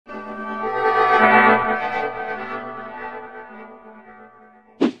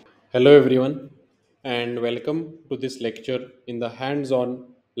Hello, everyone, and welcome to this lecture in the Hands on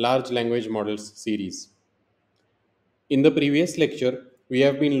Large Language Models series. In the previous lecture, we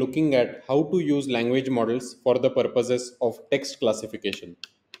have been looking at how to use language models for the purposes of text classification.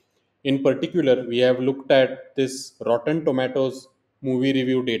 In particular, we have looked at this Rotten Tomatoes movie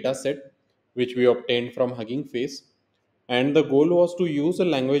review data set, which we obtained from Hugging Face, and the goal was to use a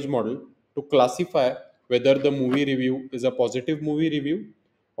language model to classify whether the movie review is a positive movie review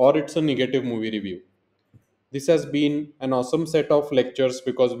or it's a negative movie review. This has been an awesome set of lectures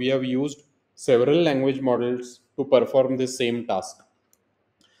because we have used several language models to perform this same task.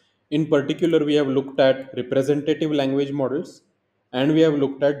 In particular, we have looked at representative language models and we have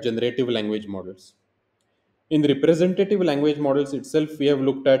looked at generative language models. In representative language models itself, we have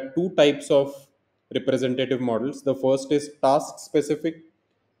looked at two types of representative models. The first is task specific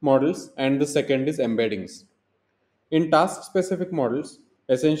models and the second is embeddings. In task specific models,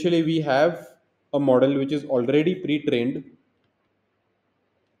 essentially we have a model which is already pre-trained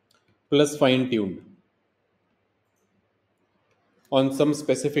plus fine-tuned on some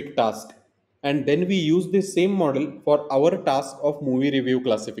specific task. And then we use this same model for our task of movie review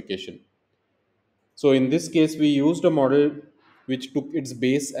classification. So in this case, we used a model which took its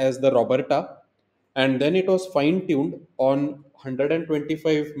base as the RoBERTa, and then it was fine-tuned on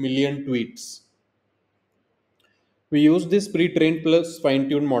 125 million tweets. We used this pre-trained plus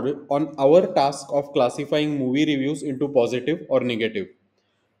fine-tuned model on our task of classifying movie reviews into positive or negative.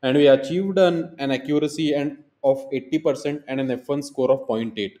 And we achieved an accuracy of 80% and an F1 score of zero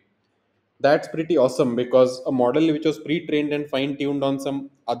point 0.8. That's pretty awesome because a model which was pre-trained and fine-tuned on some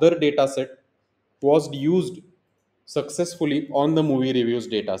other data set was used successfully on the movie reviews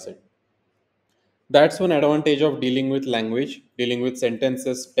dataset. That's one advantage of dealing with language, dealing with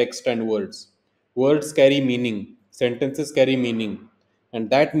sentences, text, and words. Words carry meaning, sentences carry meaning, and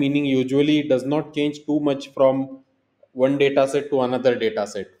that meaning usually does not change too much from one dataset to another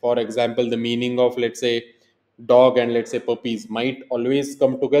dataset. For example, the meaning of, let's say, dog and let's say puppies might always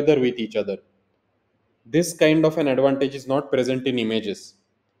come together with each other. This kind of an advantage is not present in images.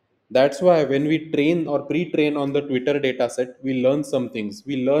 That's why when we train or pre-train on the Twitter dataset, we learn some things.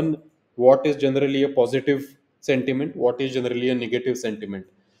 We learn what is generally a positive sentiment, what is generally a negative sentiment.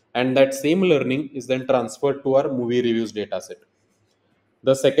 And that same learning is then transferred to our movie reviews dataset.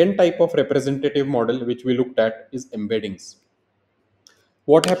 The second type of representative model which we looked at is embeddings.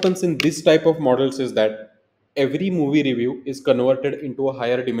 What happens in this type of models is that every movie review is converted into a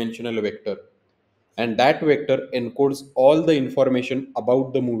higher dimensional vector, and that vector encodes all the information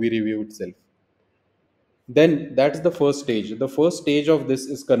about the movie review itself. Then that's the first stage. The first stage of this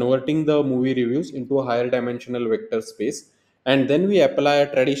is converting the movie reviews into a higher dimensional vector space. And then we apply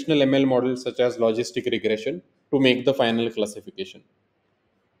a traditional ML model such as logistic regression to make the final classification.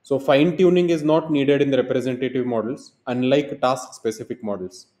 So fine tuning is not needed in the representative models, unlike task specific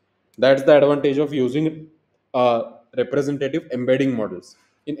models. That's the advantage of using representative embedding models.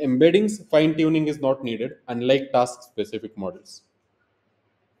 In embeddings, fine tuning is not needed, unlike task specific models.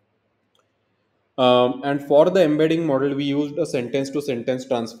 And for the embedding model, we used a sentence to sentence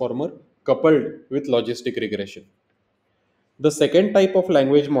transformer coupled with logistic regression. The second type of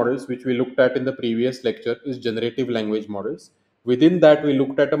language models, which we looked at in the previous lecture, is generative language models. Within that, we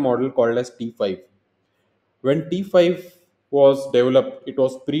looked at a model called as T5. When T5 was developed, it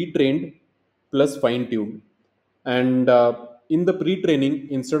was pre-trained plus fine-tuned. And in the pre-training,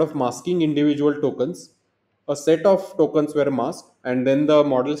 instead of masking individual tokens, a set of tokens were masked, and then the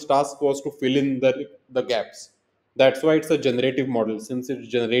model's task was to fill in the gaps. That's why it's a generative model, since it's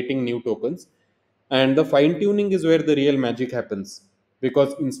generating new tokens. And the fine-tuning is where the real magic happens.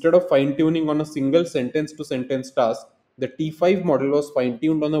 Because instead of fine-tuning on a single sentence-to-sentence task, the T5 model was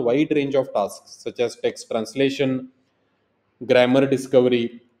fine-tuned on a wide range of tasks, such as text translation, grammar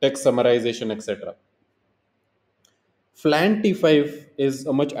discovery, text summarization, etc. Flan T5 is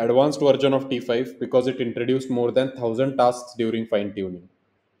a much advanced version of T5 because it introduced more than 1000 tasks during fine tuning.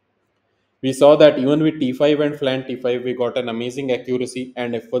 We saw that even with T5 and Flan T5, we got an amazing accuracy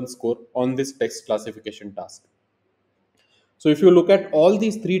and F1 score on this text classification task. So if you look at all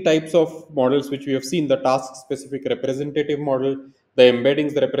these three types of models which we have seen, the task specific representative model, the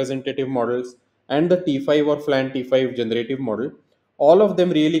embeddings the representative models, and the T5 or Flan T5 generative model, all of them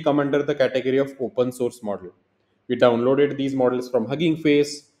really come under the category of open source model. We downloaded these models from Hugging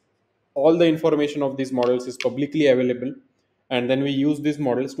Face. All the information of these models is publicly available, and then we use these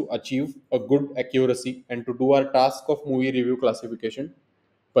models to achieve a good accuracy and to do our task of movie review classification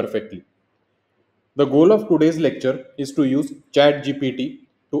perfectly. The goal of today's lecture is to use ChatGPT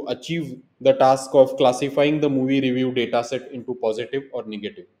to achieve the task of classifying the movie review dataset into positive or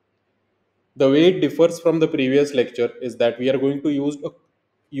negative. The way it differs from the previous lecture is that we are going to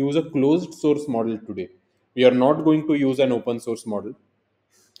use a closed source model today. We are not going to use an open source model.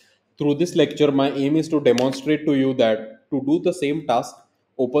 Through this lecture, my aim is to demonstrate to you that to do the same task,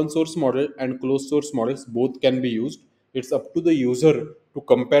 open source model and closed source models both can be used. It's up to the user to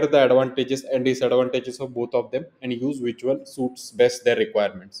compare the advantages and disadvantages of both of them and use which one suits best their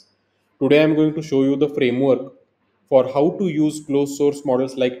requirements. Today, I'm going to show you the framework for how to use closed source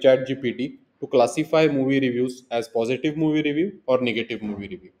models like ChatGPT to classify movie reviews as positive movie review or negative movie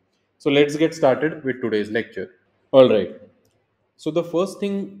review. So let's get started with today's lecture. All right. So the first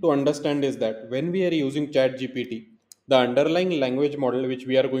thing to understand is that when we are using ChatGPT, the underlying language model which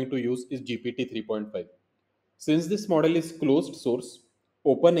we are going to use is GPT 3.5. Since this model is closed source,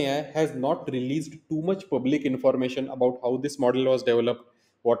 OpenAI has not released too much public information about how this model was developed,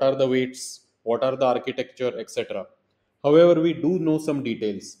 what are the weights, what are the architecture, etc. However, we do know some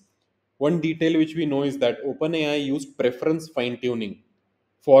details. One detail which we know is that OpenAI used preference fine tuning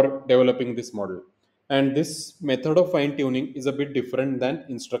for developing this model. And this method of fine tuning is a bit different than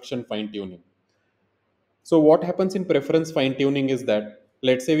instruction fine tuning. So, what happens in preference fine tuning is that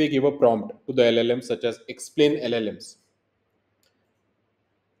let's say we give a prompt to the LLM such as explain LLMs.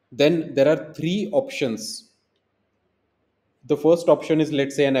 Then there are three options. The first option is,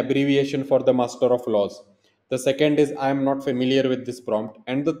 let's say, an abbreviation for the master of laws. The second is, I am not familiar with this prompt.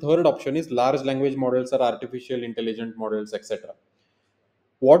 And the third option is, large language models or artificial intelligent models, etc.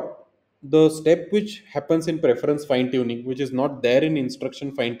 What the step which happens in preference fine tuning, which is not there in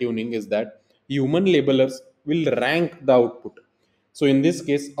instruction fine tuning, is that human labelers will rank the output. So in this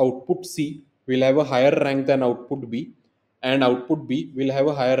case, output C will have a higher rank than output B, and output B will have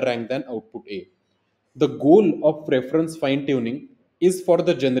a higher rank than output A. The goal of preference fine tuning is for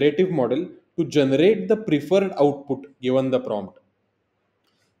the generative model to generate the preferred output given the prompt.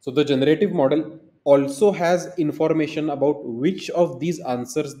 So the generative model also has information about which of these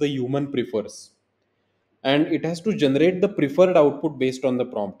answers the human prefers. And it has to generate the preferred output based on the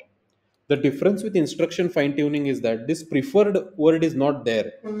prompt. The difference with instruction fine tuning is that this preferred word is not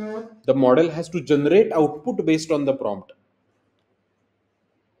there. The model has to generate output based on the prompt.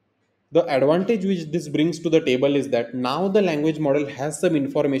 The advantage which this brings to the table is that now the language model has some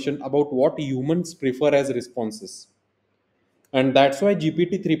information about what humans prefer as responses. And that's why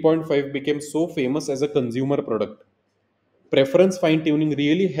GPT 3.5 became so famous as a consumer product. Preference fine tuning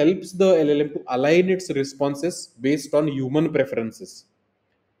really helps the LLM to align its responses based on human preferences.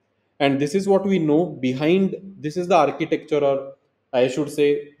 And this is what we know behind this is the architecture, or I should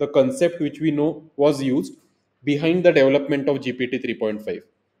say, the concept which we know was used behind the development of GPT 3.5.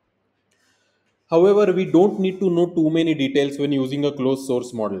 However, we don't need to know too many details when using a closed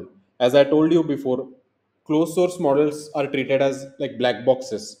source model. As I told you before, closed source models are treated as like black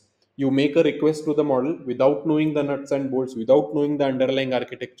boxes. You make a request to the model without knowing the nuts and bolts, without knowing the underlying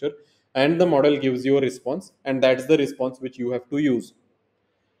architecture, and the model gives you a response, and that's the response which you have to use.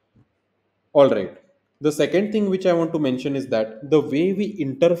 All right. The second thing which I want to mention is that the way we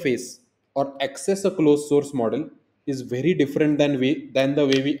interface or access a closed source model is very different than the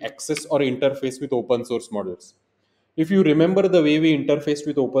way we access or interface with open source models. If you remember the way we interfaced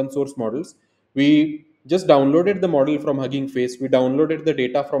with open source models, we just downloaded the model from Hugging Face, we downloaded the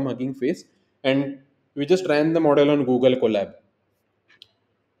data from Hugging Face, and we just ran the model on Google Colab.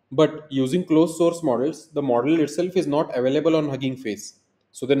 But using closed source models, the model itself is not available on Hugging Face.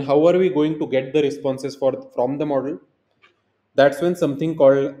 So then how are we going to get the responses from the model? That's when something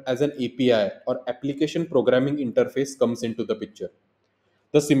called as an API or application programming interface comes into the picture.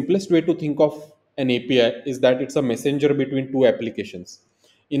 The simplest way to think of an API is that it's a messenger between two applications.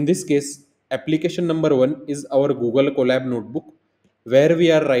 In this case, application number one is our Google Colab notebook, where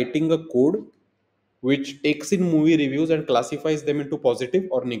we are writing a code which takes in movie reviews and classifies them into positive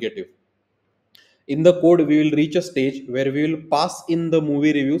or negative. In the code, we will reach a stage where we will pass in the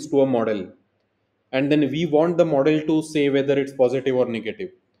movie reviews to a model, and then we want the model to say whether it's positive or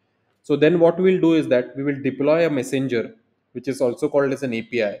negative. So then what we'll do is that we will deploy a messenger, which is also called as an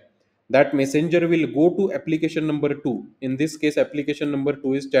API. That messenger will go to application number two. In this case, application number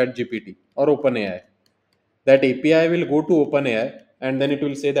two is ChatGPT or OpenAI. That API will go to OpenAI, and then it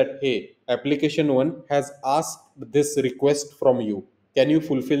will say that, hey, application one has asked this request from you. Can you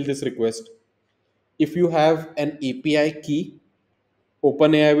fulfill this request? If you have an API key,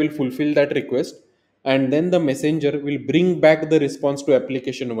 OpenAI will fulfill that request, and then the messenger will bring back the response to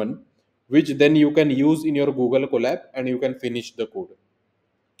application one, which then you can use in your Google Colab and you can finish the code.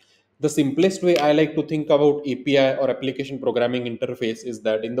 The simplest way I like to think about API or application programming interface is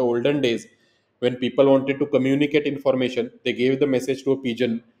that in the olden days, when people wanted to communicate information, they gave the message to a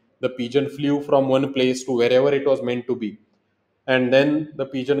pigeon. The pigeon flew from one place to wherever it was meant to be. And then the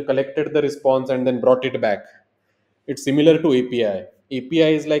pigeon collected the response and then brought it back. It's similar to API.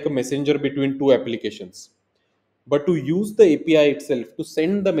 API is like a messenger between two applications. But to use the API itself, to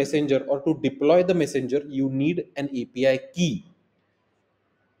send the messenger or to deploy the messenger, you need an API key.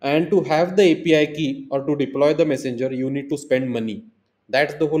 And to have the API key or to deploy the messenger, you need to spend money.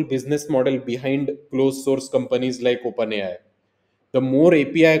 That's the whole business model behind closed source companies like OpenAI. The more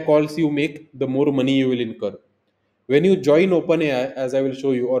API calls you make, the more money you will incur. When you join OpenAI, as I will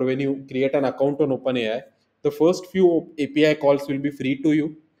show you, or when you create an account on OpenAI, the first few API calls will be free to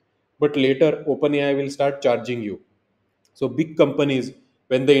you, but later OpenAI will start charging you. So big companies,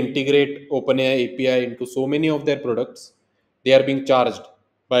 when they integrate OpenAI API into so many of their products, they are being charged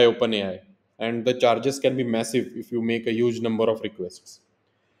by OpenAI, and the charges can be massive if you make a huge number of requests.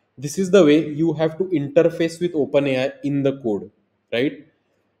 This is the way you have to interface with OpenAI in the code, right?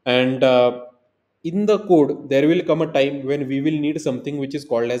 And in the code, there will come a time when we will need something which is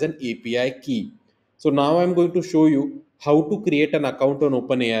called as an API key. So now I'm going to show you how to create an account on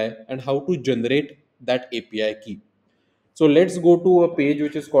OpenAI and how to generate that API key. So let's go to a page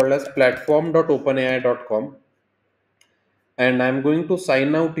which is called as platform.openai.com, and I'm going to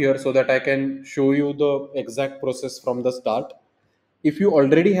sign out here so that I can show you the exact process from the start. If you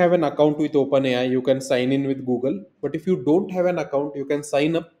already have an account with OpenAI, you can sign in with Google. But if you don't have an account, you can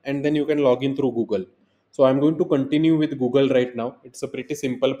sign up and then you can log in through Google. So I'm going to continue with Google right now. It's a pretty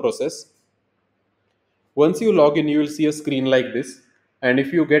simple process. Once you log in, you will see a screen like this. And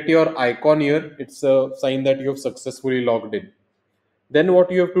if you get your icon here, it's a sign that you have successfully logged in. Then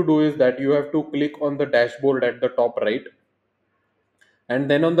what you have to do is that you have to click on the dashboard at the top right, and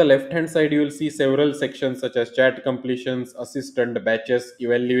then on the left hand side you will see several sections such as chat completions, assistant, batches,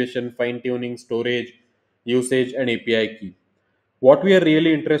 evaluation, fine tuning, storage, usage, and API key. What we are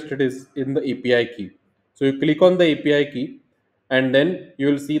really interested is in the API key. So you click on the API key, and then you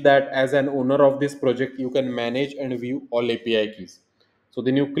will see that as an owner of this project you can manage and view all API keys. So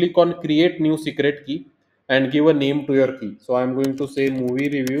then you click on create new secret key and give a name to your key. So I am going to say movie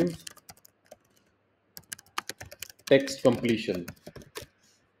reviews text completion,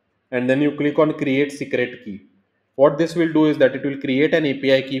 and then you click on create secret key. What this will do is that it will create an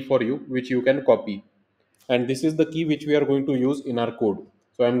API key for you which you can copy, and this is the key which we are going to use in our code.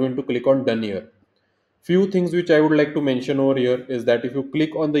 So I'm going to click on done here. Few things which I would like to mention over here is that if you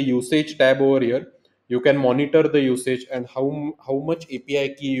click on the usage tab over here, you can monitor the usage and how much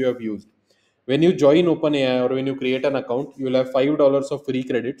API key you have used. When you join OpenAI or when you create an account, you will have $5 of free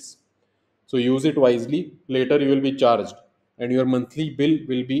credits. So use it wisely. Later you will be charged and your monthly bill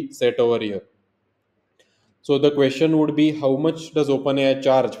will be set over here. So the question would be, how much does OpenAI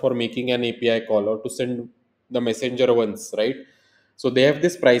charge for making an API call or to send the messenger once, right? So they have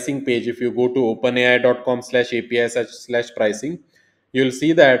this pricing page. If you go to openai.com/API/slash pricing, you'll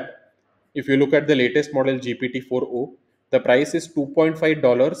see that if you look at the latest model GPT-4o, the price is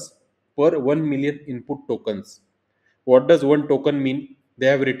 $2.5 per 1 million input tokens. What does one token mean? They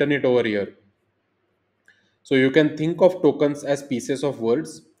have written it over here. So you can think of tokens as pieces of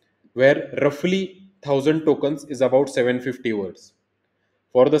words, where roughly 1000 tokens is about 750 words.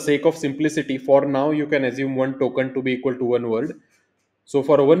 For the sake of simplicity, for now you can assume one token to be equal to one word. So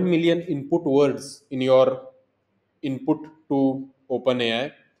for 1 million input words in your input to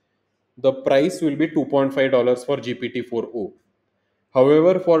OpenAI, the price will be $2.5 for GPT-4o.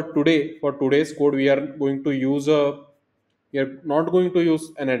 However, for today's code, we are not going to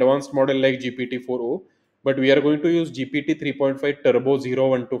use an advanced model like GPT-4o, but we are going to use GPT 3.5 Turbo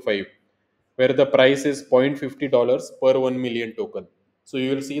 0125, where the price is $0.50 per 1 million token. So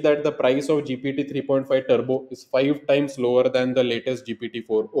you will see that the price of GPT 3.5 Turbo is 5 times lower than the latest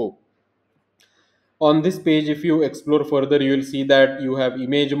GPT-4o. On this page, if you explore further, you will see that you have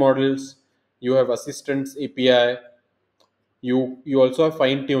image models, you have assistants API, you also have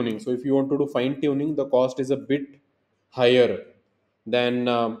fine tuning. So if you want to do fine tuning, the cost is a bit higher than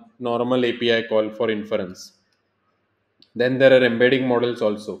normal API call for inference. Then there are embedding models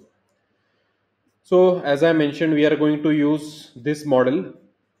also. So as I mentioned, we are going to use this model,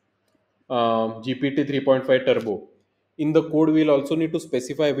 GPT 3.5 Turbo. In the code, we'll also need to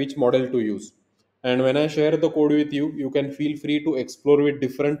specify which model to use. And when I share the code with you, you can feel free to explore with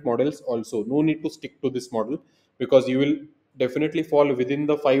different models also. No need to stick to this model, because you will definitely fall within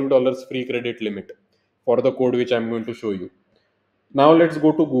the $5 free credit limit for the code which I'm going to show you. Now let's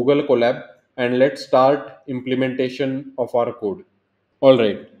go to Google Colab and let's start implementation of our code. All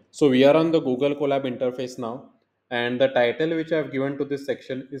right. So we are on the Google Colab interface now, and the title which I have given to this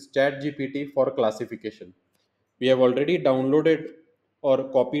section is ChatGPT for classification. We have already downloaded or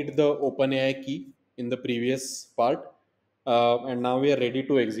copied the OpenAI key in the previous part, and now we are ready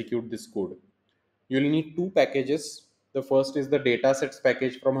to execute this code. You'll need two packages. The first is the datasets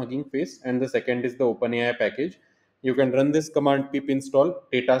package from Hugging Face, and the second is the OpenAI package. You can run this command pip install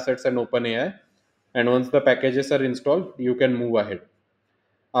datasets and OpenAI, and once the packages are installed, you can move ahead.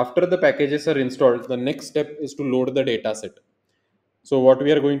 After the packages are installed, the next step is to load the dataset. So what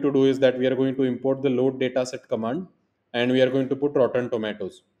we are going to do is that we are going to import the load dataset command, and we are going to put Rotten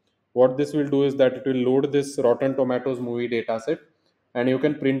Tomatoes. What this will do is that it will load this Rotten Tomatoes movie dataset, and you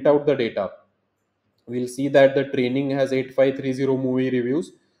can print out the data. We'll see that the training has 8530 movie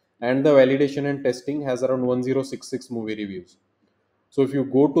reviews, and the validation and testing has around 1066 movie reviews. So if you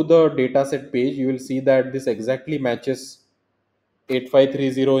go to the dataset page, you will see that this exactly matches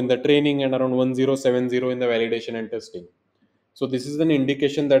 8530 in the training and around 1070 in the validation and testing. So this is an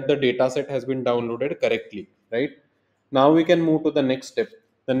indication that the dataset has been downloaded correctly, right? Now we can move to the next step.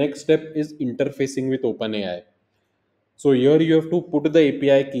 The next step is interfacing with OpenAI. So here you have to put the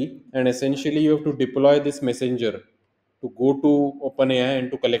API key, and essentially you have to deploy this messenger to go to OpenAI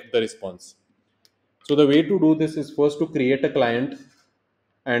and to collect the response. So the way to do this is first to create a client,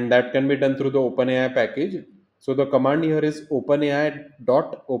 and that can be done through the OpenAI package. So the command here is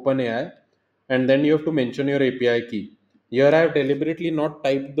OpenAI, and then you have to mention your API key. Here I have deliberately not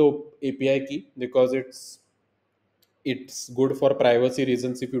typed the API key because it's good for privacy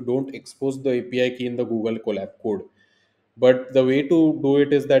reasons if you don't expose the API key in the Google Colab code. But the way to do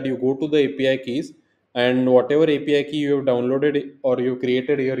it is that you go to the API keys, and whatever API key you have downloaded or you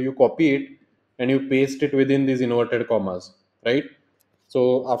created here, you copy it and you paste it within these inverted commas, right?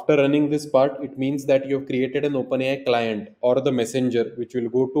 So after running this part, it means that you have created an OpenAI client or the messenger which will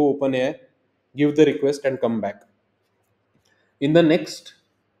go to OpenAI, give the request and come back. In the next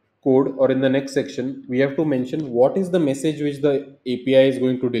code or in the next section, we have to mention what is the message which the API is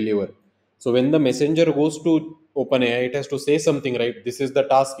going to deliver. So when the messenger goes to OpenAI, it has to say something, right? This is the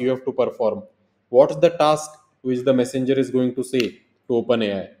task you have to perform. What's the task which the messenger is going to say to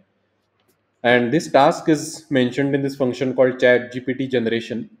OpenAI? And this task is mentioned in this function called ChatGPT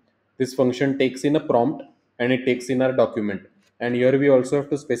generation. This function takes in a prompt and it takes in our document. And here we also have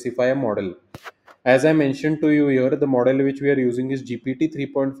to specify a model. As I mentioned to you here, the model which we are using is GPT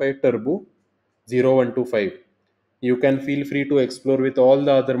 3.5 Turbo 0125. You can feel free to explore with all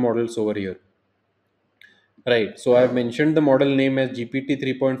the other models over here. Right. So I've mentioned the model name as GPT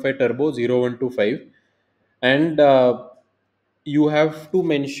 3.5 Turbo 0125. And you have to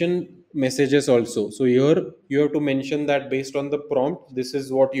mention messages also. So here you have to mention that based on the prompt, this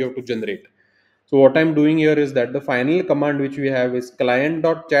is what you have to generate. So what I'm doing here is that the final command which we have is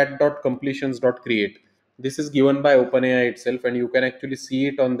client.chat.completions.create. This is given by OpenAI itself, and you can actually see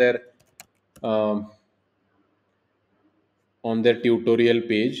it um, on their tutorial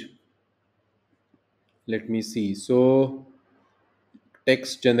page. Let me see. So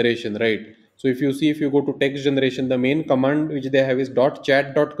text generation, right? So if you see, if you go to text generation, the main command which they have is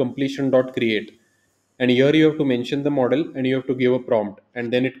 .chat.completion.create, and here you have to mention the model and you have to give a prompt,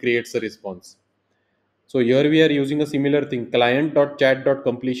 and then it creates a response. So here we are using a similar thing,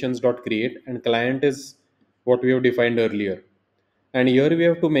 client.chat.completions.create, and client is what we have defined earlier. And here we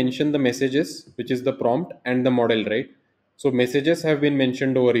have to mention the messages, which is the prompt and the model, right? So messages have been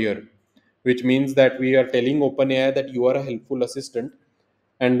mentioned over here, which means that we are telling OpenAI that you are a helpful assistant.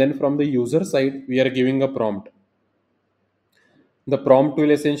 And then from the user side, we are giving a prompt. The prompt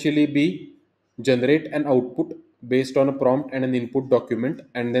will essentially be generate an output based on a prompt and an input document,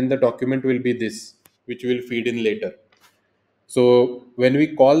 and then the document will be this, which will feed in later. So when we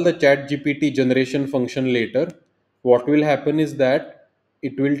call the chat GPT generation function later, what will happen is that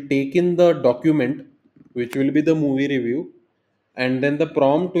it will take in the document, which will be the movie review, and then the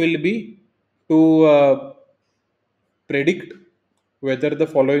prompt will be to predict whether the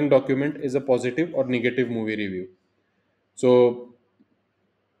following document is a positive or negative movie review. So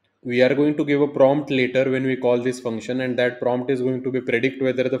we are going to give a prompt later when we call this function, and that prompt is going to be predict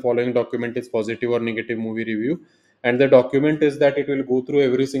whether the following document is positive or negative movie review. And the document is that it will go through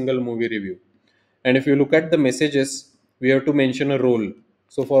every single movie review. And if you look at the messages, we have to mention a role.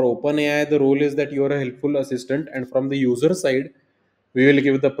 So for OpenAI, the role is that you are a helpful assistant, and from the user side, we will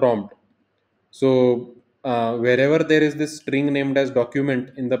give the prompt. So wherever there is this string named as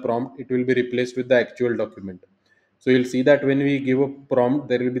document in the prompt, it will be replaced with the actual document. So you'll see that when we give a prompt,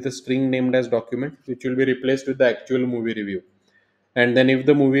 there will be the string named as document, which will be replaced with the actual movie review. And then if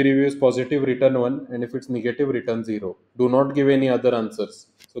the movie review is positive, return 1, and if it's negative, return 0. Do not give any other answers.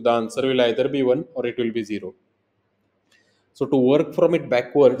 So the answer will either be 1 or it will be 0. So to work from it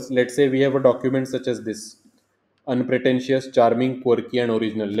backwards, let's say we have a document such as this. unpretentious, charming, quirky, and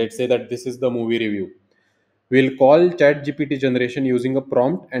original. Let's say that this is the movie review. We'll call ChatGPT generation using a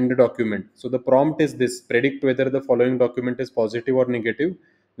prompt and a document. So the prompt is this: predict whether the following document is positive or negative.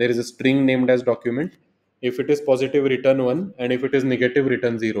 There is a string named as document. If it is positive, return 1, and if it is negative,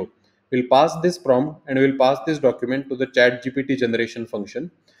 return 0. We'll pass this prompt and we'll pass this document to the ChatGPT generation function.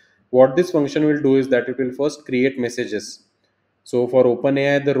 What this function will do is that it will first create messages. So for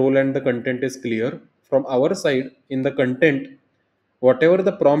OpenAI, the role and the content is clear. From our side, in the content, whatever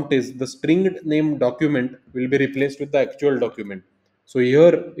the prompt is, the stringed name document will be replaced with the actual document. So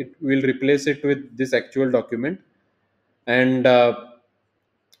here it will replace it with this actual document, and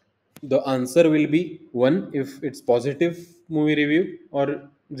the answer will be 1 if it's positive movie review, or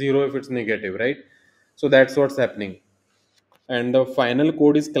 0 if it's negative, right? So that's what's happening. And the final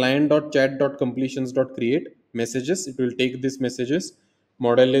code is client.chat.completions.create messages. It will take these messages.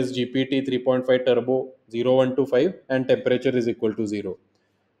 Model is GPT 3.5 turbo 0125, and temperature is equal to 0.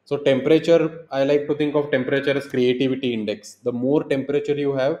 So temperature, I like to think of temperature as creativity index. The more temperature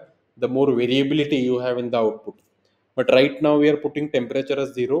you have, the more variability you have in the output. But right now we are putting temperature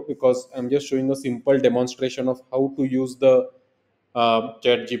as 0 because I'm just showing a simple demonstration of how to use the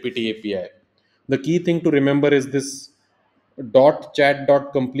ChatGPT API. The key thing to remember is this dot chat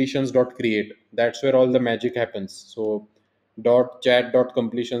dot completions dot create. That's where all the magic happens. So dot chat dot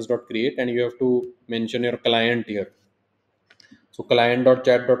completions dot create, and you have to mention your client here. So client dot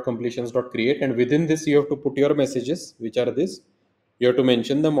chat dot completions dot create, and within this you have to put your messages, which are this. You have to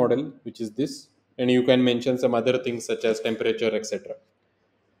mention the model, which is this, and you can mention some other things such as temperature, etc.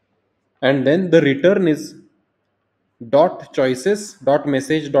 And then the return is dot choices dot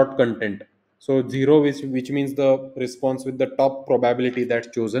message dot content. So 0, which means the response with the top probability that's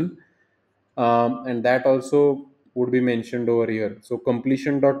chosen, and that also would be mentioned over here. So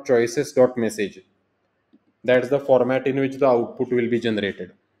completion dot choices dot message, that's the format in which the output will be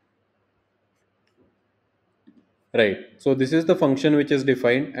generated. Right. So this is the function which is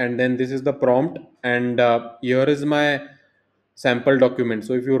defined, and then this is the prompt, and here is my sample document.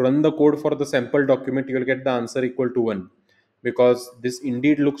 So if you run the code for the sample document, you will get the answer equal to 1, because this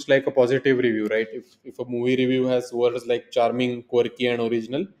indeed looks like a positive review, right? If a movie review has words like charming, quirky, and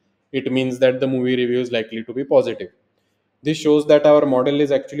original, it means that the movie review is likely to be positive. This shows that our model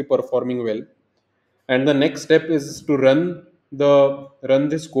is actually performing well. And the next step is to run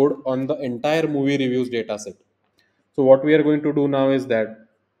this code on the entire movie reviews dataset. So what we are going to do now is that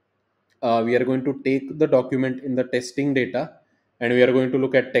we are going to take the document in the testing data, and we are going to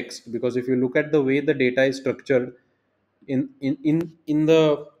look at text, because if you look at the way the data is structured, in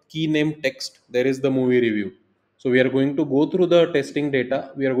the key name text there is the movie review. So we are going to go through the testing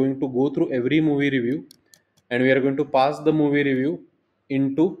data, we are going to go through every movie review, and we are going to pass the movie review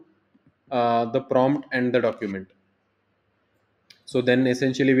into the prompt and the document. So then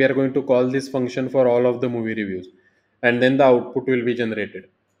essentially we are going to call this function for all of the movie reviews, and then the output will be generated.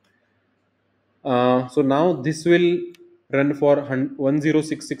 So now this will run for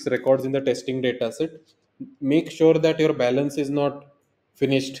 1066 records in the testing dataset. Make sure that your balance is not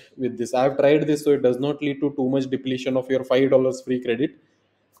finished with this. I've tried this, so it does not lead to too much depletion of your $5 free credit.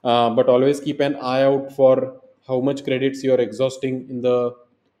 But always keep an eye out for how much credits you are exhausting in the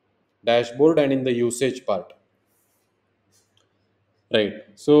dashboard and in the usage part. Right.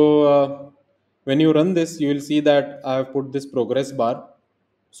 So when you run this, you will see that I have put this progress bar.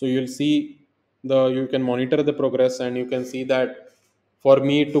 So you'll see you can monitor the progress, and you can see that for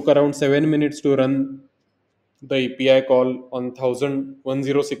me it took around 7 minutes to run the API call on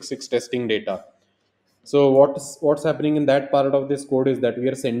 1066 testing data. So what's happening in that part of this code is that we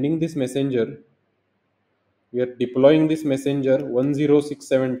are sending this messenger, we are deploying this messenger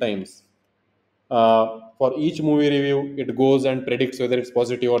 1067 times. For each movie review, it goes and predicts whether it's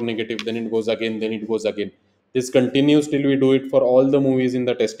positive or negative, then it goes again, then it goes again. This continues till we do it for all the movies in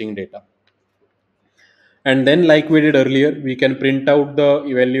the testing data. And then, like we did earlier, we can print out the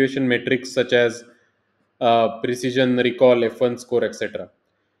evaluation metrics such as precision, recall, F1 score, etc.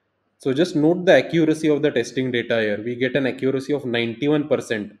 So just note the accuracy of the testing data here. We get an accuracy of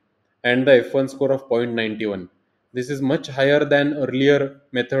 91% and the F1 score of 0.91. This is much higher than earlier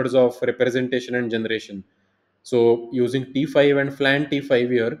methods of representation and generation. So using T5 and FLAN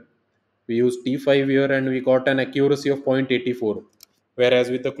T5 here, we used T5 here and we got an accuracy of 0.84.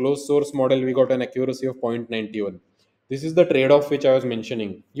 Whereas with the closed source model, we got an accuracy of 0.91. This is the trade-off which I was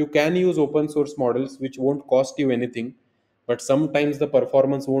mentioning. You can use open source models which won't cost you anything, but sometimes the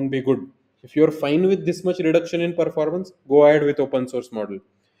performance won't be good. If you're fine with this much reduction in performance, go ahead with open source model.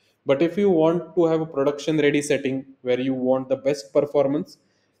 But if you want to have a production ready setting where you want the best performance,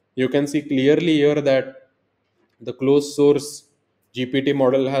 you can see clearly here that The closed source GPT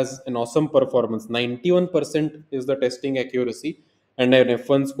model has an awesome performance. 91% is the testing accuracy and an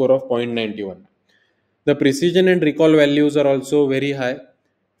F1 score of 0.91. The precision and recall values are also very high.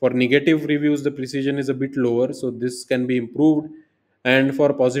 For negative reviews, the precision is a bit lower, so this can be improved. And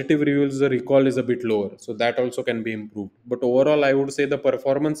for positive reviews, the recall is a bit lower, so that also can be improved. But overall, I would say the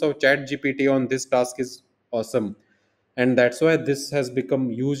performance of ChatGPT on this task is awesome, and that's why this has become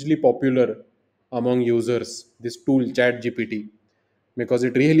hugely popular among users. This tool, ChatGPT, because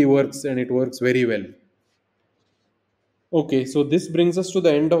it really works and it works very well. Okay, so this brings us to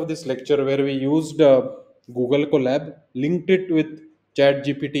the end of this lecture where we used Google Colab, linked it with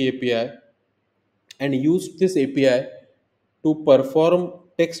ChatGPT API, and used this API to perform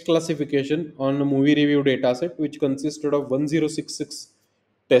text classification on a movie review dataset which consisted of 1066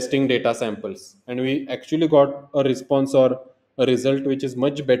 testing data samples. And we actually got a response or a result which is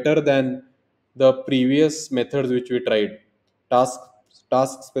much better than the previous methods which we tried: task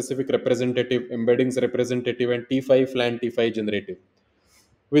task specific representative, embeddings representative, and T5 flan T5 generative.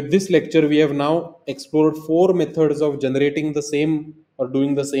 With this lecture, we have now explored four methods of generating the same or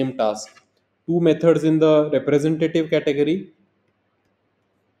doing the same task. Two methods in the representative category.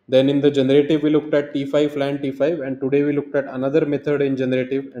 Then in the generative, we looked at T5 flan T5, and today we looked at another method in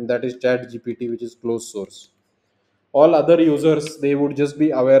generative, and that is ChatGPT, which is closed source. All other users, they would just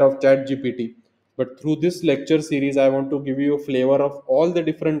be aware of ChatGPT. But through this lecture series, I want to give you a flavor of all the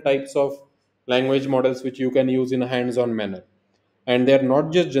different types of language models which you can use in a hands-on manner. And they are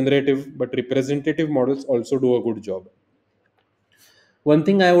not just generative, but representative models also do a good job. One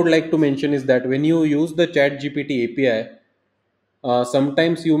thing I would like to mention is that when you use the ChatGPT API,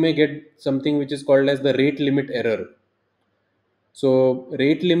 sometimes you may get something which is called as the rate limit error. So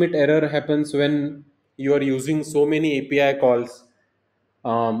rate limit error happens when you are using so many API calls,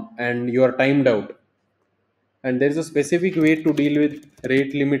 and you are timed out. And there is a specific way to deal with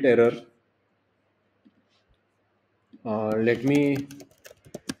rate limit error. Let me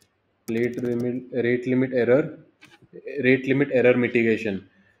rate limit error, rate limit error mitigation.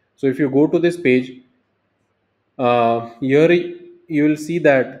 So if you go to this page, here you will see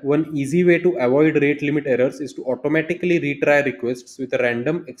that one easy way to avoid rate limit errors is to automatically retry requests with a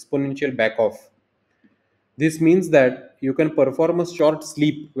random exponential backoff. This means that you can perform a short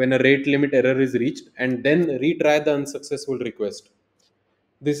sleep when a rate limit error is reached and then retry the unsuccessful request.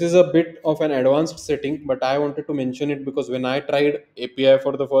 This is a bit of an advanced setting, but I wanted to mention it because when I tried API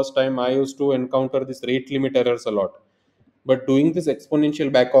for the first time, I used to encounter this rate limit errors a lot. But doing this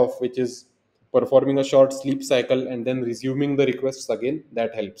exponential backoff, which is performing a short sleep cycle and then resuming the requests again,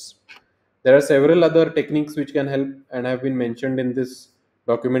 that helps. There are several other techniques which can help and have been mentioned in this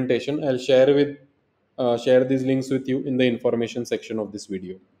documentation. I'll share these links with you in the information section of this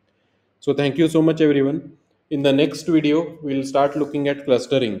video. So thank you so much everyone. In the next video, we'll start looking at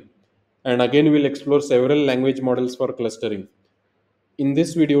clustering. And again, we'll explore several language models for clustering. Till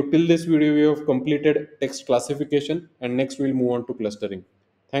this video, we have completed text classification, and next we'll move on to clustering.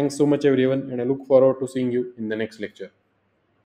 Thanks so much everyone, and I look forward to seeing you in the next lecture.